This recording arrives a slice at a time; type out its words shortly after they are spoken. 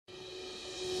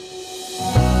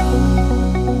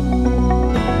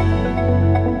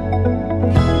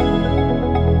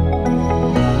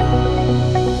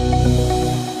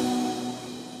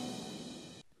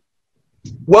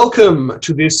Welcome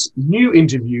to this new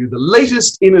interview, the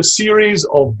latest in a series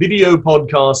of video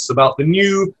podcasts about the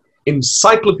new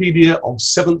Encyclopedia of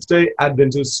Seventh-day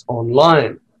Adventists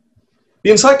online.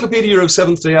 The Encyclopedia of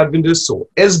Seventh-day Adventists, or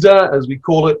ESDA as we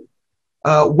call it,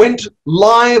 went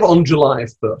live on July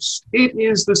 1st. It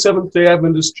is the Seventh-day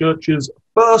Adventist Church's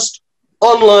first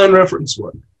online reference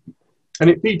work, and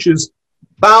it features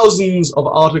thousands of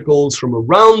articles from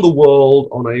around the world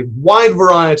on a wide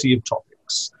variety of topics.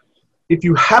 If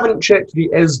you haven't checked the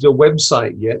ESDA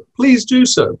website yet, please do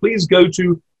so. Please go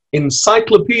to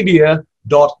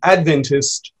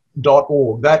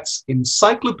encyclopedia.adventist.org. That's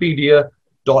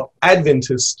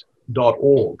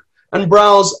encyclopedia.adventist.org. And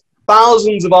browse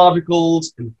thousands of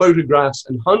articles and photographs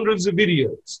and hundreds of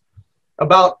videos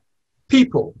about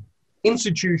people,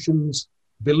 institutions,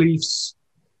 beliefs,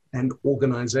 and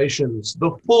organizations,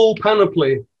 the full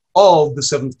panoply of the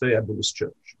Seventh-day Adventist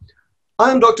Church.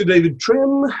 I'm Dr. David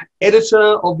Trim,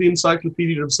 editor of the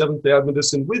Encyclopedia of Seventh-day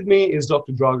Adventists, and with me is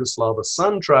Dr. Dragoslava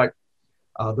Santrac,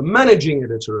 the managing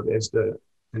editor of ESDA,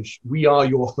 and we are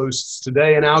your hosts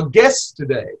today. And our guests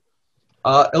today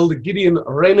are Elder Gideon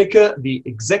Reyneke, the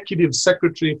Executive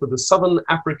Secretary for the Southern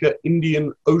Africa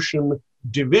Indian Ocean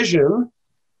Division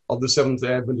of the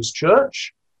Seventh-day Adventist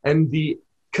Church, and the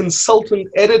consultant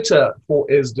editor for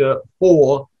ESDA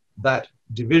for that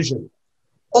division.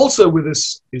 Also with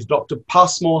us is Dr.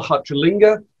 Passmore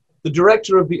Hachalinga, the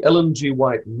director of the Ellen G.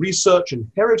 White Research and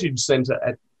Heritage Center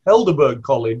at Helderberg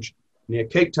College near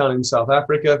Cape Town in South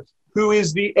Africa, who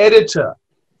is the editor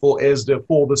for ESDA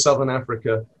for the Southern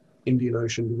Africa Indian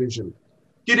Ocean Division.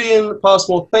 Gideon,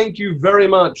 Passmore, thank you very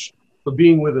much for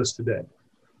being with us today.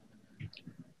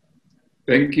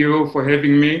 Thank you for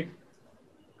having me.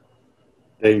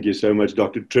 Thank you so much,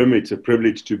 Dr. Trim. It's a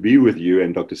privilege to be with you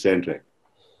and Dr. Santrac.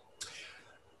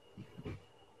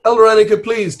 Elder Reyneke,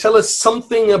 please tell us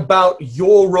something about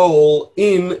your role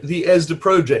in the ESDA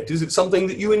project. Is it something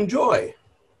that you enjoy?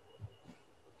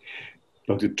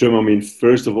 Dr. Trim,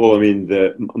 first of all,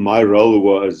 my role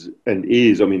was and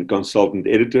is, consultant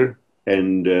editor.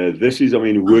 And this is,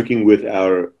 working with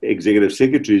our executive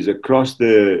secretaries across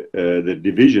the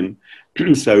division.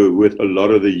 So with a lot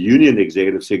of the union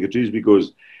executive secretaries,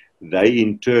 because they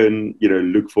in turn,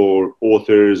 look for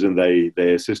authors and they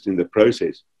assist in the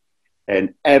process.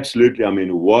 And absolutely,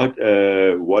 what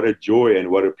a joy and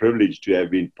what a privilege to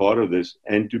have been part of this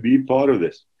and to be part of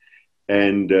this.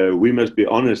 And we must be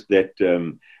honest that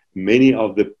many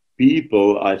of the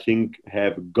people, I think,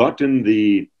 have gotten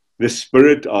the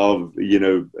spirit of,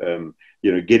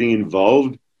 getting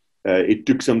involved. It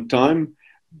took some time,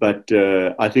 but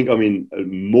I think,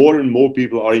 more and more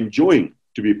people are enjoying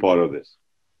to be part of this.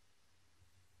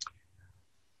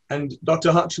 And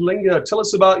Dr. Hachalinga, tell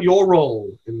us about your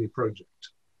role in the project.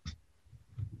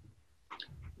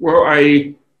 Well,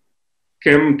 I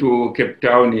came to Cape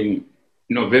Town in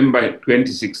November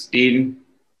 2016.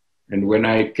 And when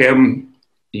I came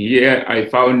here, I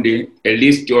found a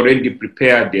list already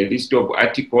prepared, a list of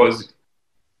articles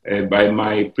by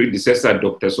my predecessor,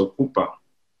 Dr. Sokupa.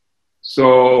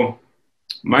 So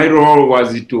my role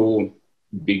was to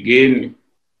begin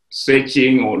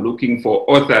searching or looking for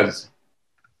authors.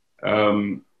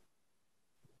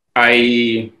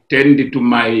 I turned to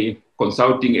my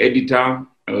consulting editor,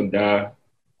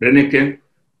 Reyneke,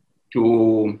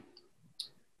 to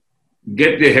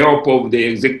get the help of the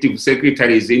executive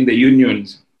secretaries in the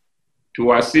unions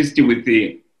to assist with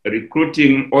the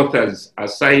recruiting authors,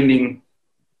 assigning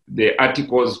the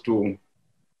articles to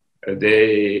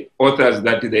the authors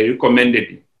that they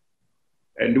recommended.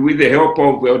 And with the help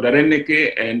of Elder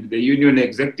Reyneke and the union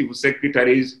executive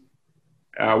secretaries,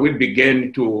 we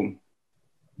began to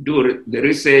do the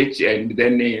research and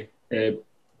then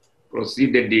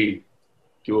proceeded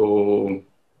to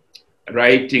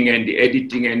writing and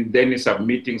editing and then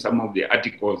submitting some of the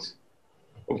articles.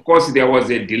 Of course, there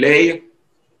was a delay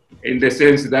in the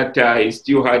sense that I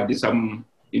still had some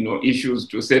issues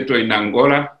to settle in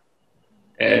Angola,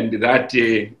 and that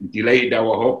delayed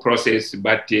our whole process.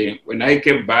 But when I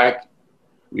came back,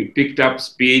 we picked up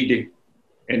speed,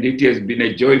 and it has been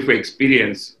a joyful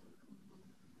experience.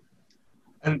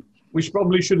 And we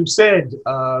probably should have said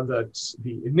that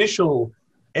the initial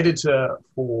editor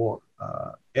for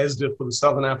ESDA for the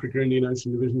Southern Africa Indian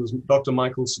Ocean Division was Dr.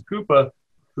 Michael Sakupa,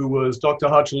 who was Dr.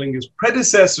 Hachalinga's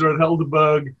predecessor at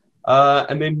Helderberg,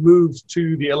 and then moved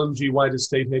to the Ellen G. White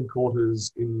Estate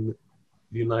headquarters in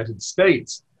the United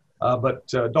States. But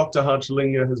Dr.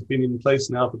 Hachalinga has been in place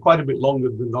now for quite a bit longer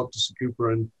than Dr.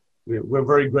 Sakupa, and we're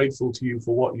very grateful to you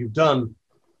for what you've done.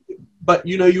 But,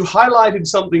 you highlighted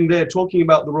something there talking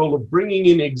about the role of bringing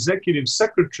in executive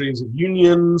secretaries of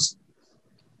unions.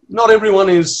 not everyone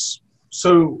is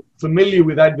so familiar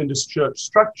with Adventist church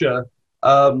structure.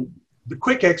 The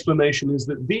quick explanation is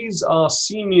that these are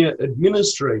senior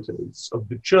administrators of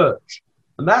the church.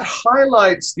 And that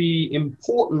highlights the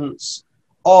importance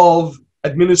of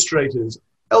administrators.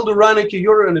 Elder Reyneke,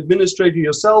 you're an administrator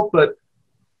yourself, but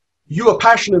you are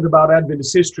passionate about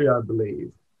Adventist history, I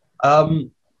believe.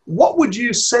 What would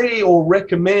you say or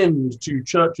recommend to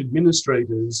church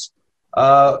administrators,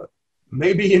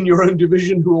 maybe in your own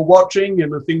division, who are watching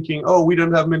and are thinking, oh, we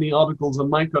don't have many articles on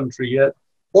my country yet,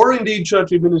 or indeed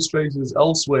church administrators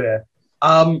elsewhere?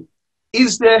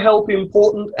 Is their help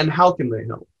important, and how can they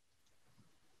help?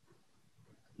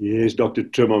 Yes, Dr.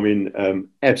 Trim, I mean,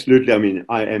 absolutely. I mean,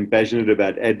 I am passionate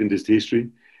about Adventist history.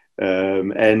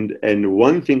 And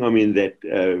one thing, I mean, that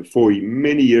for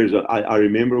many years, I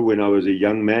remember when I was a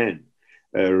young man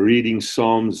reading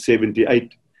Psalm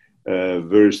 78,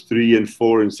 verse 3 and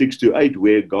 4 and 6 to 8,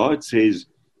 where God says,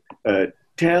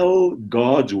 tell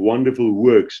God's wonderful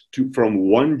works from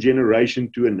one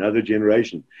generation to another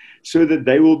generation, so that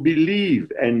they will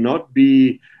believe and not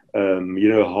be,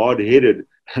 hard-headed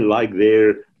like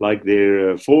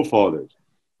their forefathers.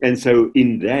 And so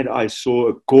in that I saw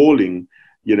a calling,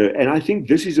 and I think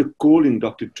this is a calling,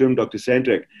 Dr. Trim, Dr.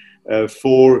 Santrac,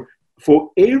 for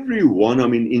everyone, I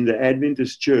mean, in the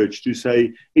Adventist church, to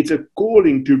say it's a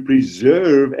calling to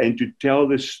preserve and to tell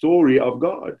the story of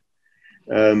God.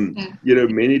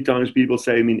 Many times people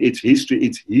say, I mean, it's history,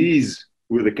 it's his,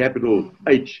 with a capital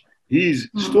H, his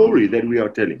story that we are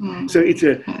telling. So it's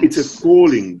a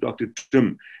calling, Dr.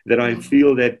 Trim, that I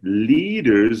feel that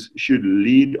leaders should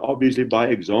lead, obviously, by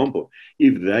example.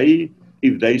 If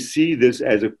they see this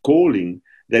as a calling,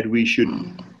 that we should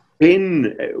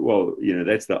pen,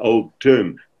 that's the old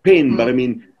term, pen, but I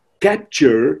mean,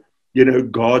 capture,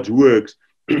 God's works,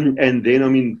 and then, I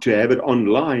mean, to have it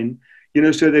online,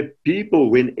 so that people,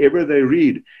 whenever they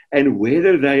read, and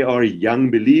whether they are young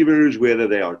believers, whether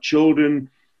they are children,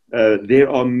 there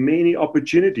are many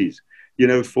opportunities,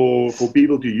 for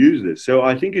people to use this. So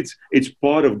I think it's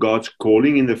part of God's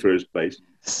calling in the first place.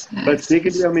 But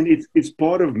secondly, I mean, it's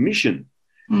part of mission,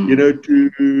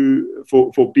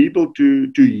 for people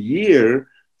to hear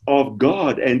of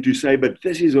God and to say, but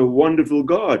this is a wonderful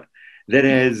God that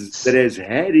has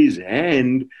had his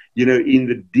hand, in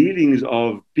the dealings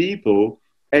of people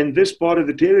and this part of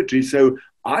the territory. So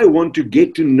I want to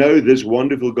get to know this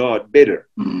wonderful God better.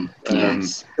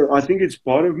 Yes. So I think it's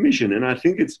part of mission. And I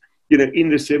think it's, in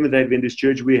the Seventh-day Adventist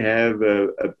Church, we have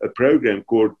a program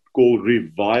called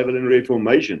Revival and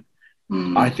Reformation.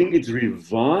 I think it's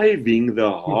reviving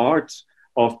the hearts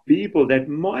of people that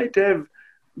might have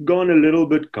gone a little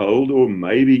bit cold, or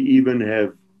maybe even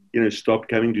have, stopped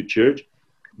coming to church.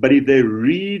 But if they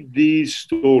read these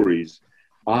stories,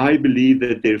 I believe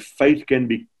that their faith can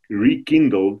be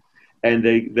rekindled and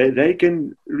they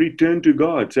can return to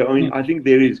God. So, I mean, I think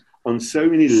there is, on so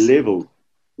many levels,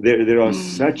 there are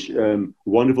such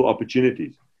wonderful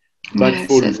opportunities. But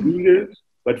for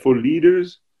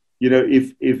leaders,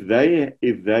 if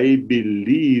they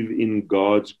believe in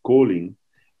God's calling,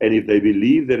 and if they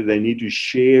believe that they need to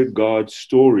share God's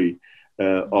story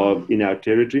in our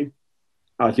territory,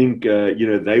 I think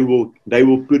they will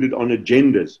put it on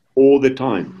agendas all the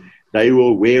time. They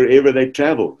will, wherever they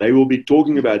travel, they will be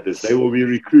talking about this. They will be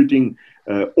recruiting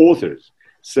authors.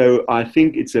 So I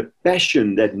think it's a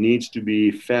passion that needs to be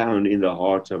found in the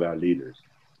hearts of our leaders.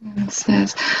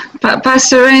 Yes.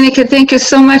 Pastor Reyneke, thank you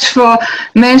so much for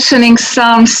mentioning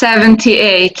Psalm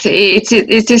 78.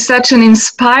 It is such an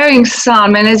inspiring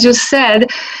psalm, and as you said,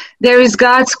 there is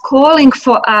God's calling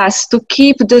for us to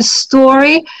keep the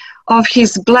story of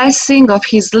his blessing, of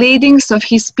his leadings, of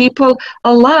his people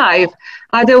alive.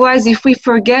 Otherwise, if we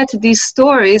forget these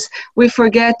stories, we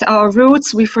forget our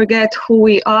roots, we forget who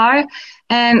we are,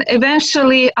 and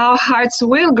eventually our hearts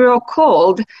will grow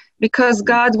cold, because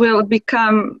God will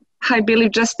become, I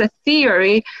believe, just a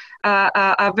theory,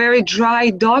 a very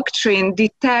dry doctrine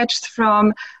detached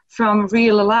from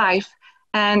real life.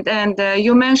 And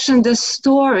you mentioned the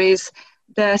stories,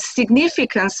 the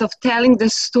significance of telling the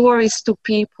stories to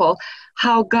people,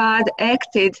 how God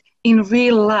acted in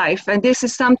real life. And this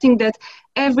is something that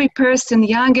every person,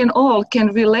 young and old, can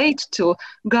relate to,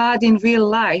 God in real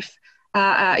life,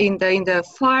 in the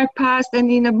far past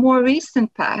and in the more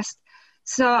recent past.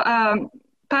 So,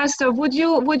 Pastor, would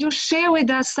you share with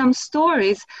us some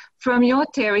stories from your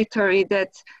territory that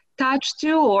touched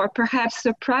you or perhaps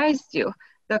surprised you?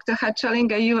 Dr.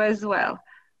 Hachalinga, you as well.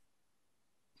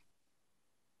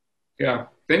 Yeah,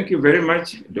 thank you very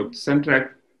much, Dr. Santrac.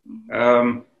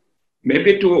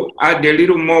 Maybe to add a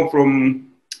little more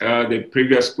from the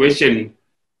previous question,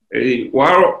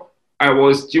 while I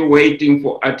was still waiting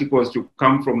for articles to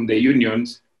come from the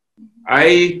unions,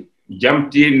 I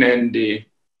jumped in and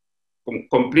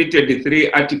completed the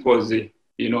 3 articles,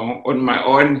 on my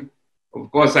own.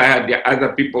 Of course, I had the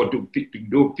other people to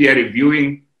do peer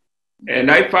reviewing. And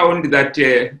I found that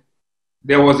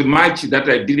there was much that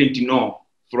I didn't know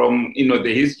from,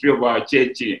 the history of our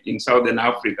church in Southern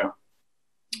Africa.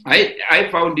 I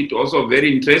found it also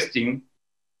very interesting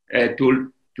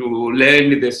to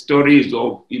learn the stories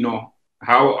of,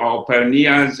 how our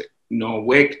pioneers,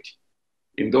 worked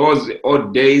in those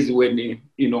old days when,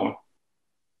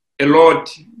 a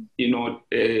lot,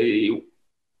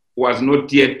 was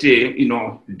not yet,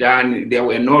 done. There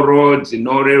were no roads,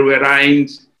 no railway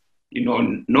lines,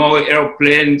 no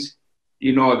airplanes,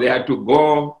 they had to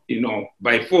go,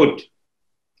 by foot.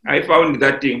 I found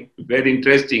that very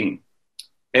interesting.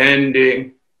 And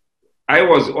I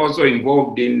was also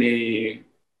involved in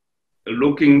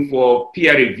looking for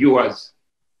peer reviewers.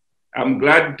 I'm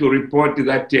glad to report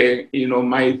that,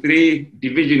 my 3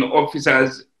 division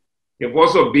officers have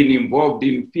also been involved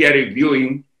in peer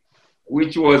reviewing,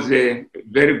 which was a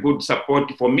very good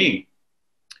support for me.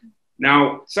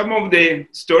 Now, some of the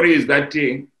stories that,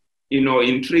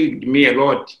 intrigued me a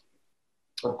lot.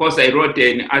 Of course, I wrote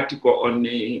an article on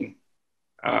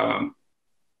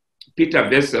Pieter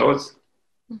Wessels,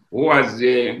 who was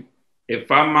a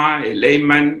farmer, a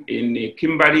layman in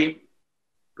Kimberley,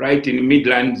 right in the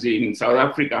Midlands in South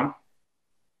Africa,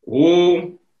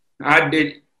 who had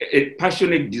a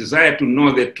passionate desire to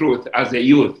know the truth as a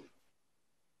youth.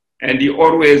 And he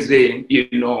always,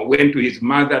 went to his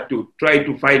mother to try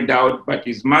to find out, but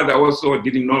his mother also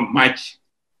didn't know much.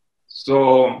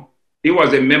 So he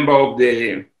was a member of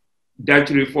the Dutch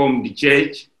Reformed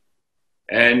Church,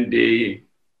 and he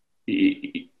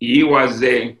was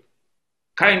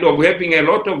kind of having a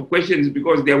lot of questions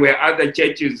because there were other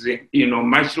churches,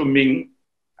 mushrooming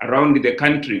around the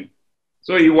country.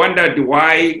 So he wondered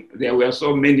why there were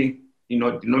so many,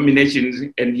 denominations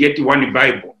and yet one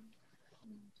Bible.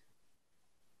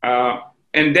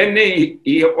 And then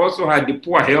he also had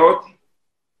poor health,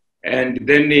 and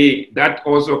then that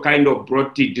also kind of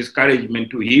brought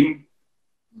discouragement to him.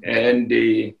 And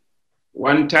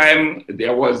one time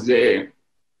there was a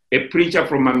preacher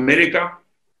from America,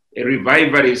 a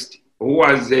revivalist, who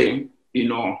was,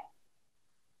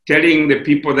 telling the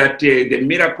people that the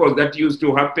miracles that used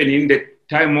to happen in the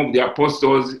time of the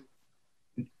apostles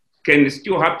can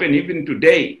still happen even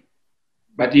today.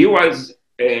 But he was,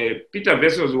 Pieter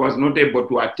Wessels was not able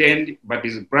to attend, but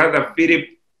his brother Philip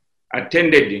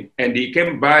attended, and he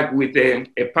came back with a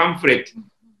pamphlet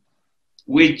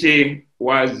which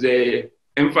was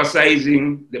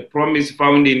emphasizing the promise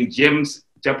found in James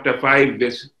chapter 5,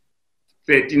 verse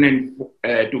 13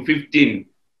 to 15,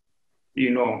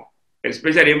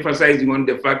 especially emphasizing on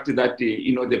the fact that,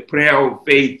 the prayer of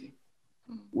faith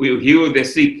will heal the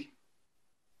sick.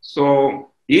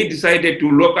 So he decided to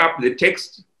look up the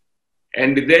text,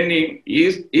 and then he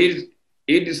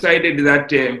decided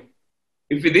that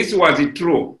if this was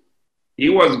true, he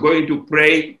was going to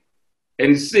pray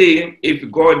and see if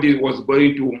God was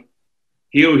going to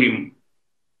heal him.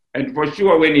 And for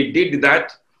sure, when he did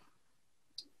that,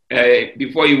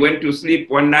 before he went to sleep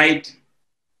one night,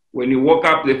 when he woke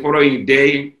up the following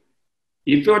day,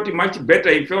 he felt much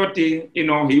better. He felt, he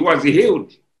was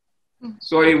healed.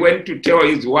 So he went to tell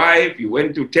his wife, he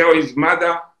went to tell his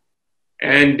mother,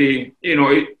 and,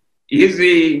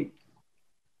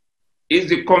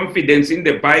 his confidence in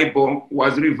the Bible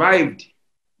was revived,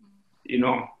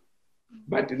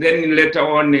 But then later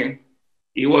on,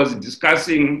 he was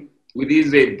discussing with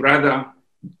his brother,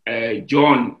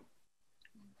 John,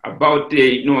 about,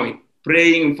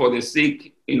 praying for the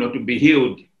sick, to be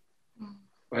healed.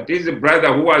 But his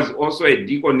brother, who was also a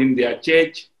deacon in their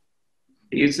church,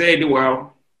 he said,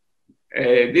 well,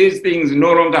 these things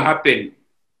no longer happen.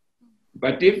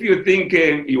 But if you think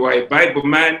you are a Bible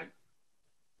man,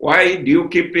 why do you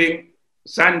keep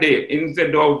Sunday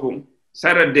instead of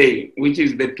Saturday, which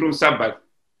is the true Sabbath?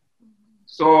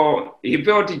 So he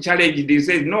felt challenged. He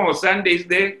says, no, Sunday is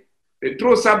the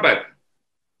true Sabbath.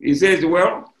 He says,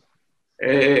 well,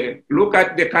 look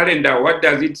at the calendar. What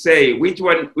does it say? Which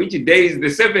day is the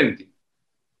 7th?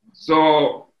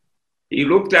 So he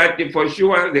looked at it. For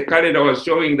sure, the calendar was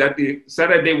showing that the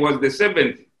Saturday was the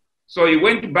 7th. So he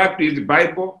went back to his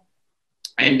Bible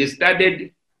and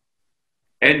studied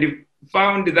and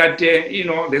found that,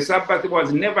 the Sabbath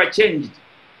was never changed.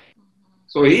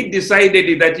 So he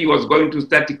decided that he was going to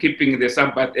start keeping the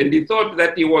Sabbath, and he thought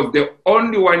that he was the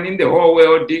only one in the whole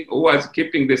world who was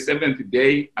keeping the 7th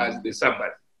day as the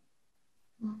Sabbath.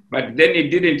 But then it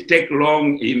didn't take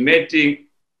long. He met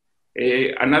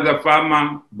another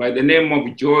farmer by the name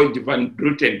of George Van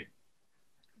Druten.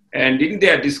 And in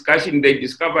their discussion, they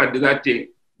discovered that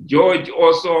George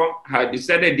also had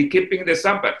decided keeping the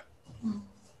Sabbath.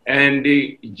 And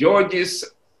George's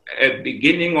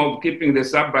beginning of keeping the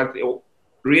Sabbath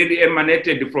really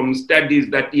emanated from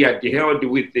studies that he had held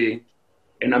with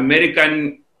an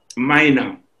American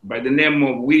miner by the name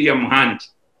of William Hunt.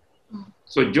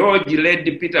 So George led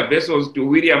Pieter Wessels to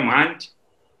William Hunt,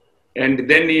 and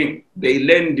then they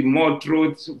learned more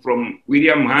truths from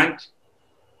William Hunt.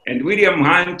 And William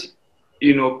Hunt,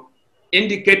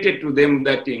 indicated to them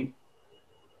that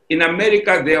in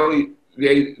America there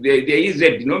is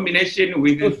a denomination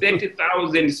with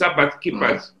 30,000 Sabbath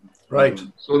keepers. Right.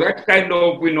 So that kind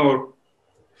of,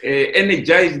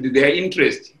 energized their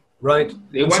interest. Right.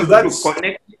 They wanted to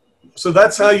connect. So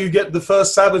that's how you get the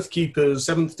first Sabbath keepers,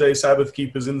 Seventh-day Sabbath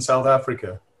keepers in South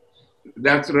Africa.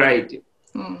 That's right.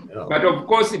 Yeah. But of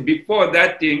course, before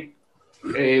that,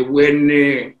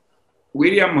 when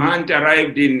William Hunt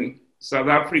arrived in South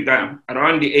Africa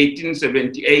around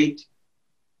 1878,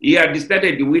 he had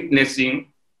started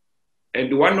witnessing,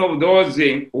 and one of those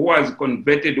who was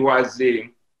converted was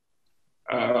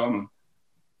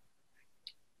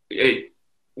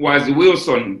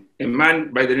Wilson, a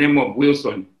man by the name of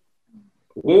Wilson,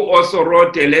 who also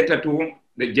wrote a letter to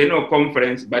the General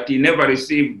Conference, but he never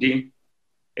received a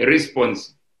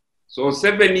response. So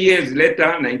 7 years later,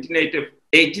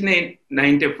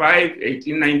 1895,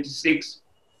 1896,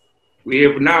 we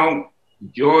have now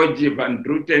George Van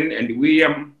Druten and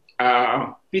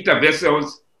Pieter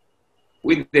Wessels,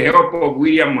 with the help of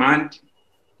William Hunt.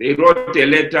 They wrote a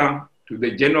letter to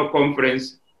the General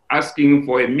Conference asking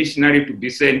for a missionary to be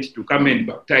sent to come and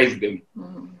baptize them.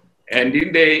 And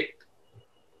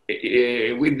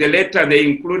with the letter, they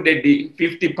included the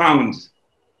 50 pounds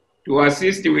to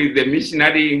assist with the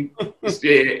missionary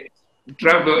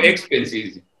travel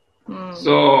expenses.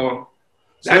 So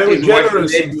they were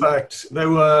generous, in fact. They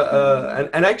were,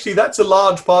 and actually that's a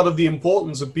large part of the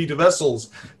importance of Pieter Wessels,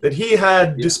 that he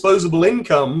had disposable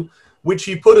income, which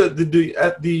he put at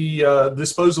the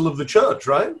disposal of the church,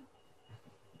 right?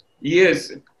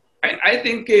 Yes, I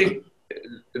think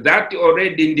that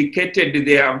already indicated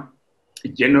their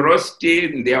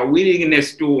generosity, their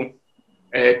willingness to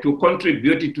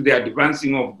contribute to the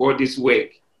advancing of God's work.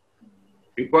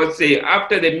 Because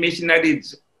after the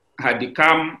missionaries had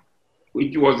come,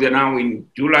 which was now in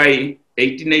July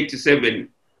 1887,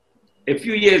 a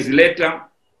few years later,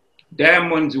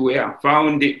 diamonds were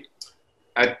found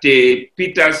at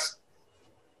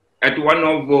at one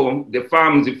of the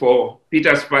farms for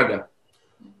Peter's father.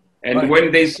 And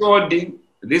when they sold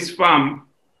this farm,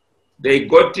 they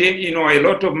got a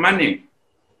lot of money,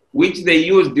 which they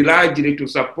used largely to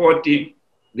support the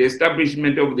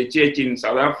establishment of the church in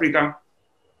South Africa.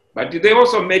 But they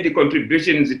also made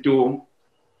contributions to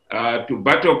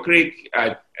Battle Creek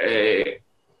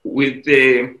with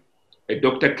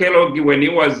Dr. Kellogg when he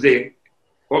was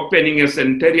opening a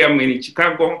sanitarium in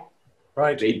Chicago.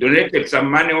 Right. They donated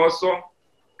some money also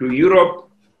to Europe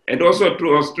and also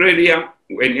to Australia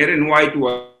when Ellen White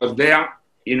was there.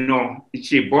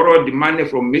 She borrowed money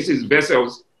from Mrs.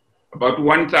 Wessels, about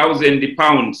 1,000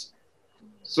 pounds.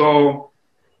 So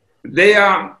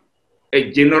their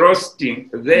generosity,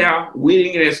 their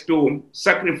willingness to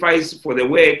sacrifice for the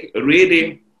work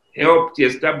really helped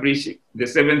establish the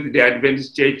Seventh-day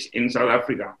Adventist Church in South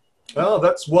Africa. Oh,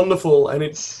 that's wonderful. And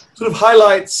it sort of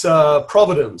highlights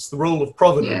providence, the role of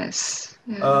providence.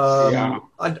 Yes.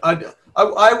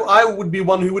 I would be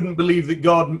one who wouldn't believe that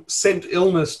God sent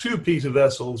illness to Pieter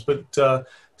Wessels, but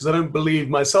because I don't believe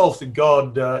myself that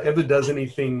God ever does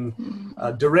anything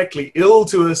directly ill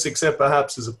to us, except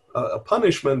perhaps as a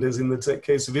punishment, as in the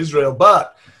case of Israel.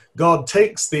 But God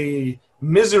takes the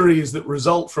miseries that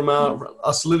result from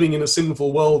us living in a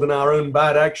sinful world and our own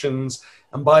bad actions,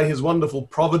 and by his wonderful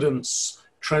providence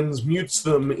transmutes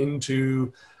them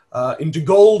into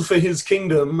gold for his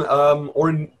kingdom, or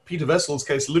in Pieter Wessels'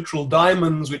 case, literal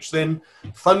diamonds, which then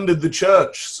funded the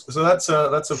church. So that's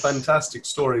a fantastic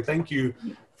story. Thank you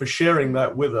for sharing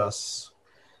that with us.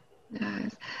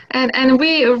 Yes. And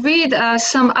we read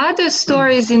some other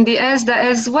stories in the ESDA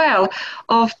as well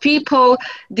of people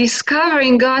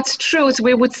discovering God's truth,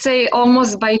 we would say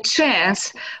almost by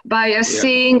chance, by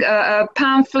seeing a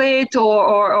pamphlet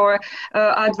or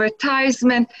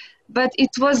advertisement. But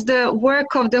it was the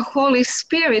work of the Holy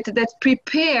Spirit that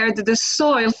prepared the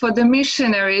soil for the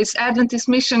missionaries, Adventist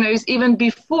missionaries, even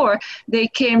before they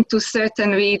came to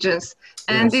certain regions.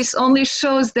 And this only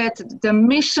shows that the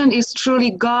mission is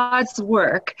truly God's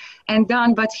work and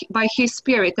done by his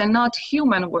Spirit and not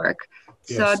human work.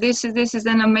 So this is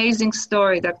an amazing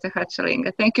story, Dr.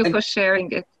 Hachalinga. Thank you for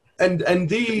sharing it. And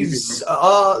these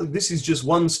are, this is just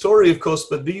one story, of course,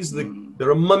 but there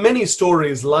are many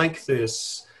stories like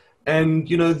this. And,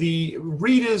 you know, the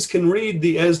readers can read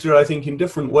the ESDA, I think, in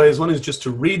different ways. One is just to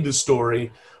read the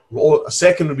story, or a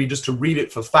second would be just to read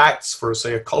it for facts, for,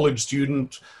 say, a college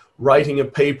student writing a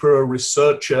paper, a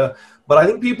researcher. But I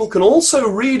think people can also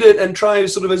read it and try,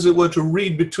 sort of, as it were, to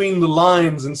read between the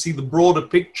lines and see the broader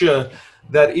picture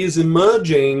that is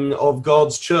emerging of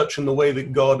God's church and the way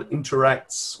that God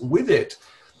interacts with it.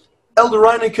 Elder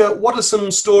Reyneke, what are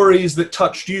some stories that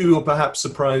touched you or perhaps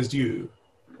surprised you?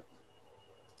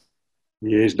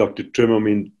 Yes, Dr. Trim, I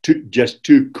mean, just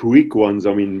two quick ones.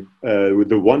 I mean,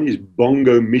 the one is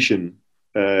Bongo Mission.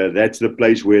 That's the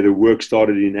place where the work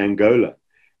started in Angola.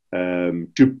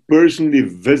 To personally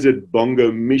visit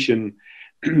Bongo Mission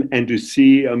and to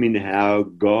see, I mean, how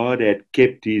God had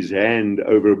kept his hand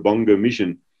over Bongo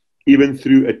Mission, even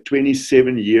through a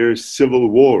 27-year civil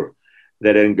war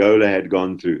that Angola had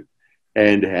gone through,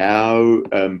 and how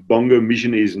Bongo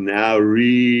Mission is now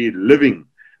reliving,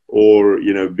 or,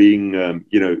 you know, being,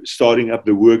 you know, starting up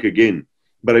the work again.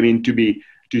 But I mean,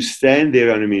 to stand there,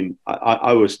 and I mean,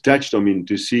 I was touched, I mean,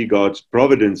 to see God's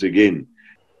providence again.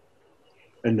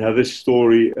 Another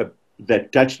story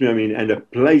that touched me, I mean, and a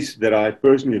place that I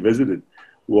personally visited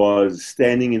was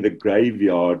standing in the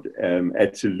graveyard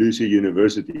at Seleucia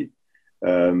University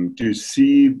to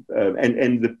see,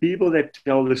 and the people that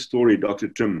tell the story, Dr.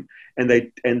 Trim, and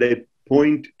they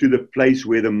point to the place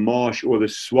where the marsh or the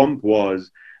swamp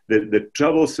was, the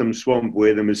troublesome swamp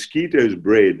where the mosquitoes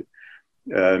bred,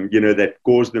 you know, that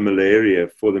caused the malaria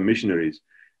for the missionaries.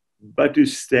 But to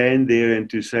stand there and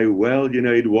to say, well, you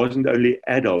know, it wasn't only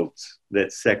adults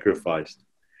that sacrificed,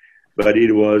 but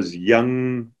it was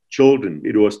young children,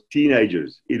 it was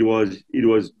teenagers, it was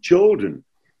children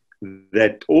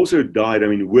that also died, I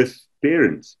mean, with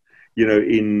parents, you know,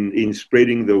 in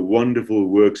spreading the wonderful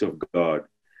works of God.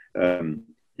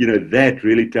 You know, that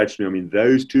really touched me. I mean,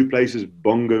 those two places,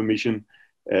 Bongo Mission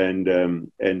and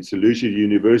Seleucia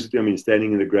University, I mean,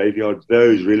 standing in the graveyard,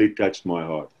 those really touched my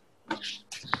heart. Yes.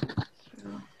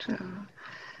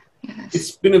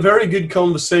 It's been a very good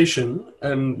conversation,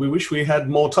 and we wish we had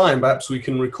more time. Perhaps we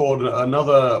can record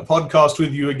another podcast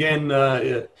with you again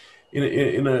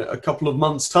in a couple of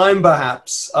months' time,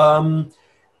 perhaps.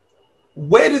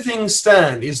 Where do things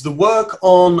stand? Is the work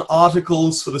on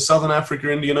articles for the Southern Africa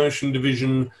Indian Ocean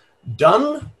Division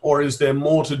done, or is there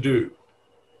more to do?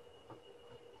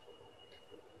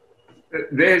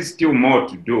 There's still more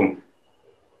to do.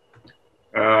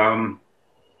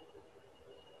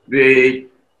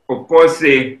 Of course,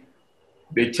 the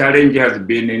challenge has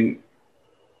been in,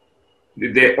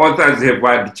 the authors have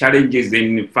had challenges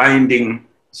in finding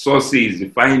sources,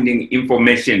 finding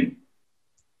information.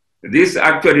 This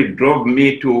actually drove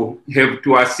me to have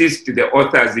to assist the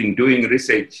authors in doing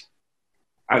research.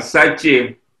 As such,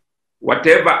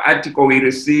 whatever article we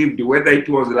received, whether it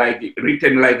was like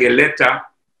written like a letter,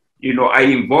 you know, I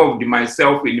involved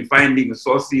myself in finding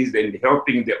sources and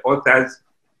helping the authors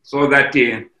so that,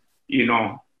 you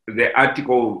know, the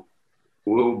article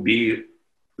will be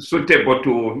suitable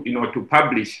to, you know, to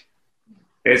publish.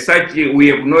 As such, we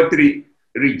have not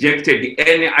rejected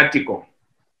any article.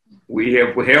 We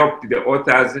have helped the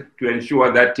authors to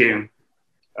ensure that the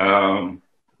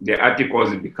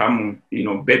articles become, you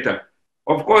know, better.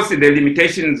 Of course, the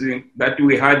limitations that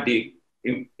we had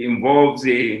involves,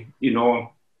 you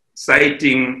know,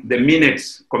 citing the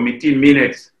minutes, committee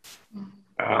minutes.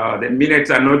 The minutes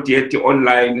are not yet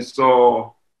online,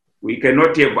 so we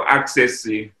cannot have access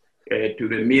to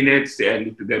the minutes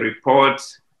and to the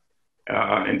reports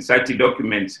and such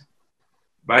documents.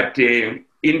 But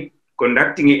in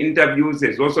conducting interviews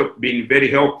has also been very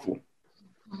helpful.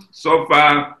 So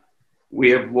far, we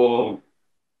have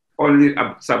only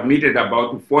submitted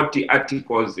about 40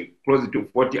 articles, close to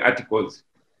 40 articles,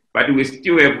 but we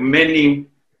still have many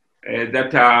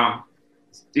that are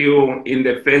still in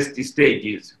the first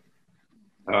stages.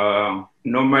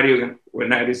 Normally,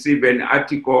 when I receive an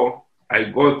article, I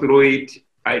go through it,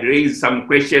 I raise some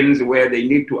questions where they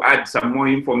need to add some more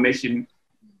information.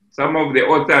 Some of the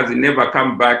authors never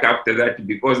come back after that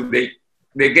because they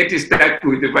get stuck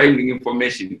with finding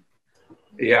information.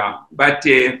 Yeah, but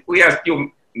we are still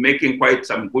making quite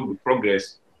some good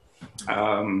progress.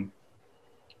 That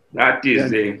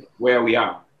is where we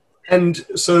are. And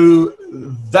so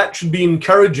that should be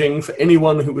encouraging for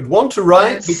anyone who would want to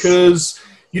write, yes. Because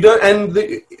you don't, and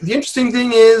the interesting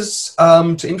thing is,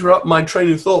 to interrupt my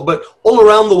train of thought, but all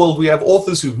around the world we have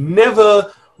authors who've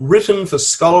never written for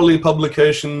scholarly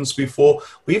publications before.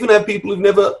 We even have people who've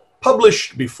never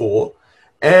published before.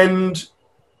 And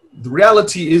the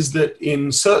reality is that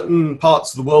in certain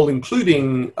parts of the world,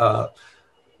 including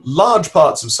large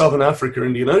parts of Southern Africa,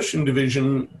 Indian Ocean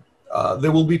Division,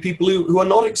 there will be people who are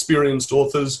not experienced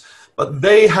authors, but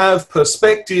they have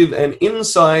perspective and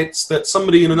insights that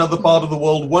somebody in another part of the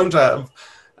world won't have.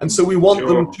 And so we want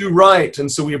them to write.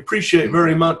 And so we appreciate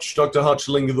very much, Dr.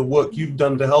 Hachalinga, the work you've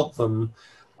done to help them.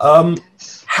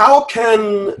 How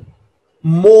can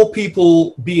more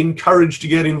people be encouraged to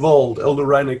get involved, Elder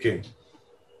Reyneke?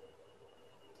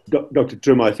 Dr.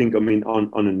 Trim, I think, on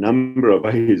a number of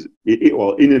ways,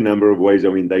 in a number of ways,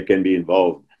 they can be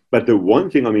involved. But the one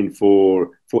thing, for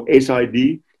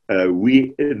SID,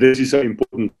 this is so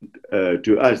important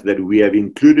to us that we have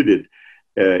included it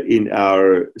in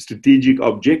our strategic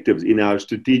objectives, in our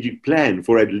strategic plan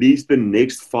for at least the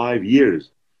next 5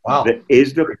 years. Wow. The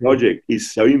ESDA project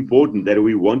is so important that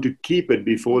we want to keep it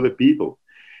before the people.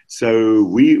 So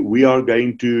we are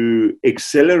going to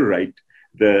accelerate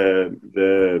the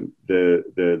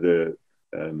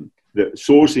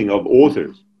sourcing of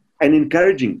authors and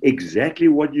encouraging exactly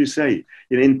what you say,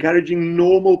 encouraging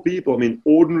normal people,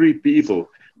 ordinary people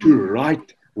to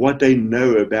write what they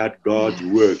know about God's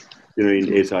work,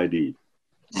 in SID.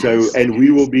 So, and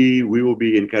we will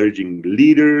be encouraging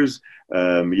leaders,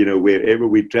 wherever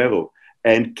we travel,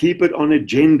 and keep it on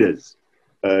agendas,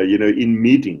 in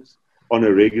meetings on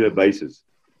a regular basis,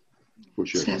 for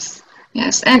sure. Yes.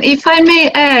 Yes, and if I may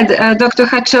add, Dr.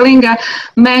 Hachalinga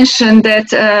mentioned that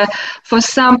for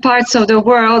some parts of the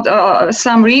world,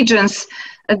 some regions,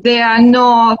 there are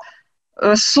no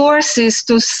sources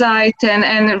to cite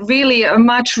and really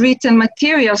much written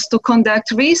materials to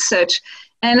conduct research.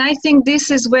 And I think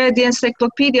this is where the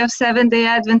Encyclopedia of Seventh-day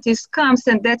Adventists comes,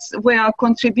 and that's where our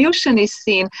contribution is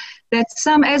seen, that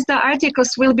some ESDA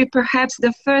articles will be perhaps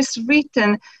the first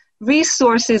written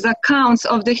resources, accounts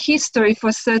of the history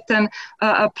for certain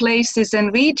places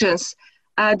and regions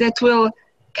that will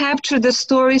capture the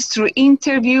stories through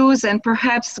interviews and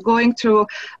perhaps going through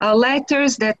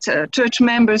letters that church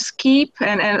members keep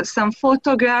and some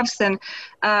photographs and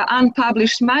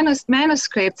unpublished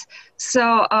manuscripts.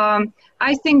 So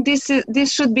I think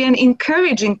this should be an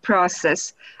encouraging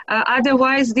process.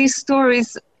 Otherwise, these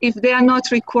stories, if they are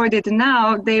not recorded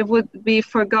now, they would be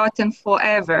forgotten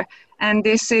forever. And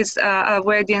this is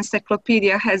where the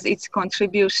encyclopedia has its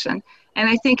contribution. And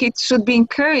I think it should be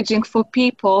encouraging for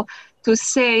people to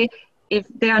say, if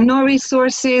there are no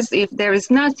resources, if there is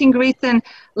nothing written,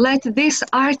 let this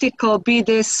article be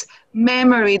this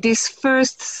memory, this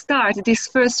first start, this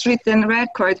first written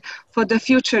record for the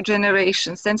future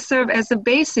generations, and serve as a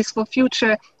basis for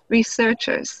future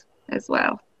researchers as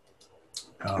well.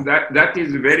 That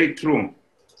is very true.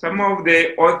 Some of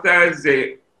the authors,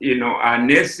 are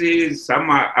nurses, some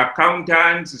are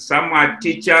accountants, some are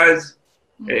teachers,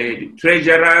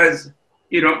 treasurers.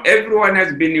 Everyone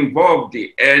has been involved,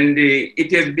 and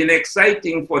it has been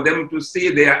exciting for them to see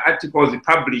their articles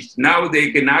published. Now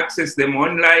they can access them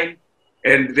online,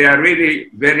 and they are really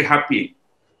very happy.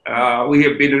 We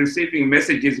have been receiving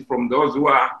messages from those who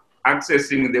are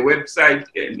accessing the website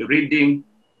and reading.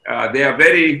 They are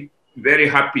very, very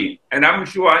happy. And I'm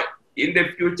sure in the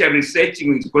future,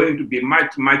 researching is going to be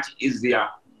much, much easier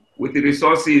with the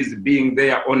resources being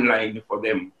there online for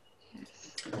them.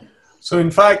 So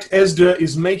in fact, ESDA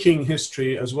is making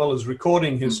history as well as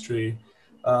recording history,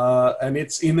 and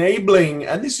it's enabling,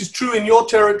 and this is true in your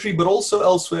territory, but also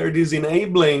elsewhere, it is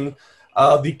enabling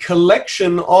the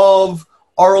collection of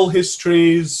oral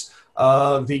histories,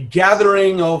 the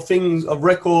gathering of things, of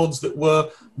records that were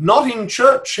not in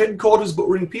church headquarters, but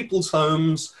were in people's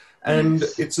homes. And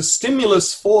it's a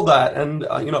stimulus for that. And,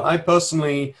 I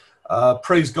personally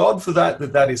praise God for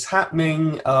that is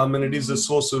happening. And it is a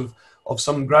source of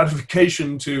some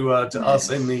gratification to us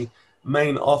in the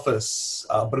main office.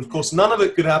 But of course, none of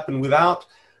it could happen without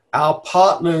our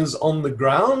partners on the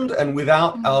ground and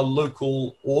without our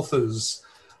local authors.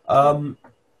 Elder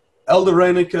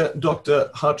Reyneke, Dr.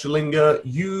 Hachalinga,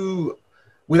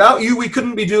 without you, we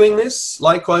couldn't be doing this.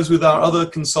 Likewise with our other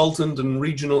consultant and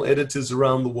regional editors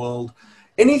around the world.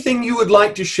 Anything you would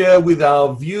like to share with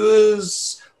our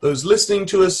viewers, those listening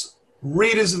to us,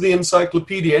 readers of the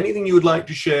encyclopedia, anything you would like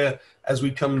to share as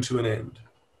we come to an end?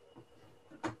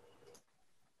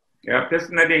 Yeah,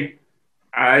 personally,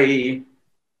 I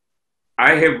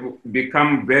have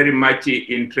become very much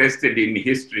interested in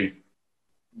history.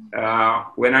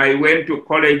 When I went to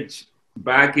college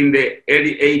back in the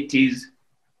early 80s,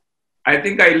 I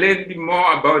think I learned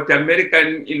more about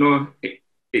American,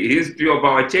 history of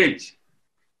our church.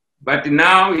 But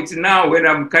now, it's now when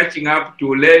I'm catching up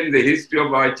to learn the history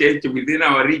of our church within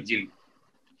our region.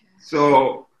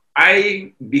 So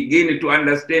I begin to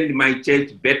understand my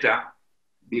church better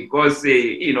because,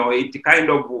 you know, it kind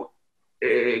of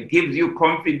gives you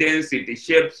confidence, it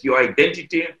shapes your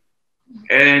identity,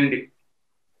 and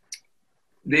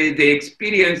the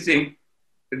experiencing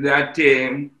that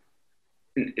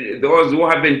those who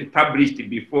haven't published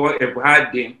before have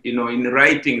had, you know, in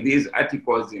writing these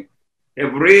articles,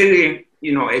 have really,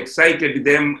 you know, excited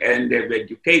them and have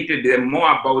educated them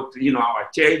more about, you know, our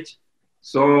church.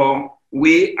 So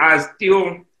we are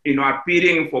still, you know,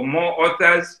 appealing for more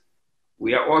authors.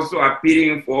 We are also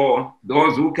appealing for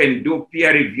those who can do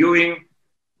peer reviewing.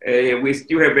 We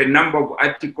still have a number of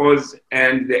articles,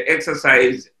 and the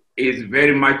exercise is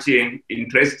very much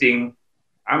interesting.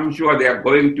 I'm sure they are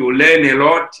going to learn a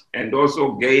lot and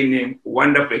also gain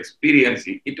wonderful experience.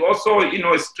 It also, you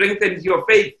know, strengthens your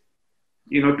faith,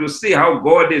 you know, to see how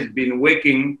God has been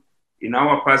working in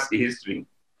our past history.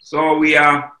 So we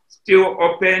are still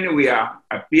open. We are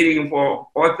appealing for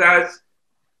authors,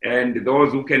 and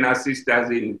those who can assist us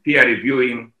in peer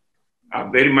reviewing are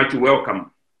very much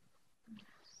welcome.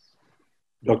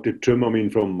 Dr. Trim, I mean,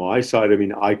 from my side, I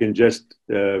mean, I can just,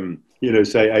 you know,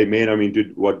 say amen, I mean, to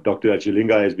what Dr.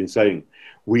 Hachalinga has been saying.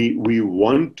 We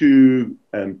want to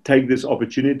take this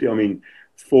opportunity, I mean,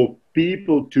 for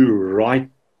people to write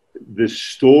the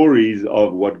stories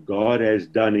of what God has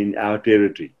done in our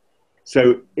territory.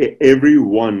 So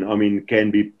everyone, I mean,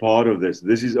 can be part of this.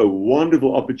 This is a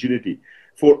wonderful opportunity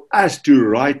for us to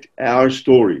write our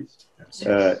stories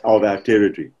of our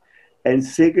territory. And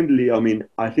secondly, I mean,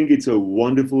 I think it's a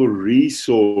wonderful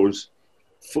resource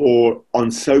on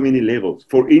so many levels.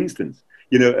 For instance,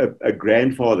 you know, a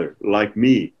grandfather like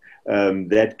me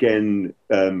that can,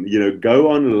 you know,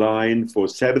 go online for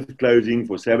Sabbath closing,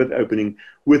 for Sabbath opening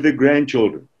with the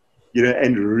grandchildren, you know,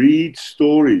 and read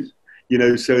stories, you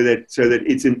know, so that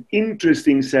it's an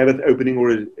interesting Sabbath opening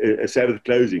or a Sabbath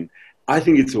closing. I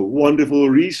think it's a wonderful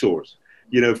resource,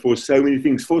 you know, for so many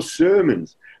things, for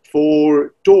sermons,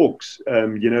 for talks,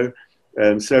 you know.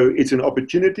 So it's an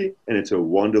opportunity and it's a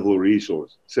wonderful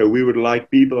resource. So we would like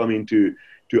people, I mean, to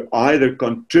either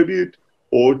contribute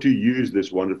or to use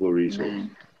this wonderful resource.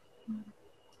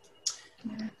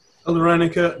 Elder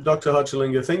Reyneke, Dr.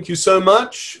 Hachalinga, thank you so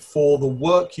much for the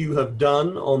work you have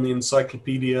done on the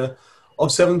Encyclopedia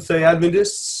of Seventh-day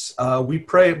Adventists. We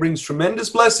pray it brings tremendous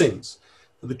blessings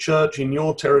for the church in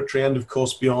your territory and, of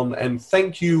course, beyond. And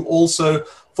thank you also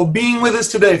for being with us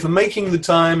today, for making the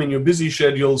time in your busy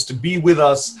schedules to be with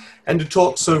us and to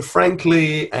talk so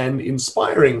frankly and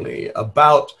inspiringly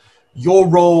about your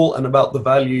role and about the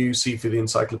value you see for the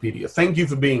encyclopedia. Thank you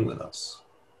for being with us.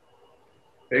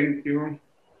 Thank you.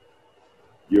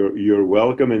 You're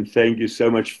welcome, and thank you so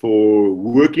much for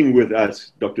working with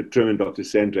us, Dr. Trim and Dr.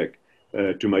 Santrac,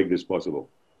 to make this possible.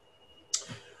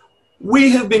 We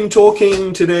have been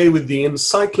talking today with the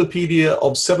Encyclopedia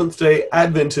of Seventh-day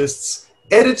Adventists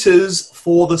editors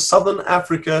for the Southern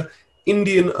Africa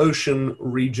Indian Ocean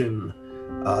region.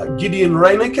 Gideon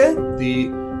Reyneke,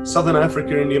 the Southern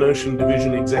Africa Indian Ocean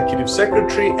Division Executive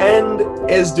Secretary and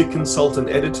ESDA Consultant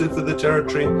Editor for the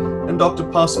territory, and Dr.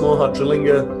 Passmore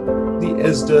Hachalinga, the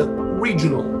ESDA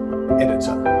Regional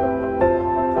Editor.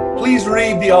 Please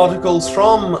read the articles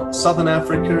from Southern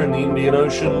Africa and the Indian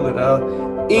Ocean that are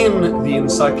in the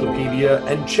encyclopedia,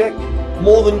 and check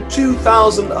more than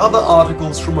 2,000 other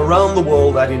articles from around the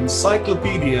world at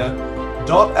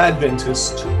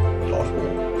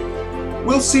encyclopedia.adventist.org.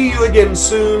 We'll see you again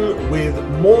soon with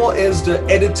more ESDA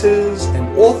editors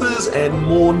and authors and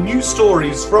more new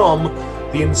stories from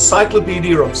the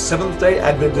Encyclopedia of Seventh-day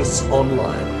Adventists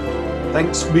online.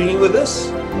 Thanks for being with us.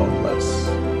 God bless.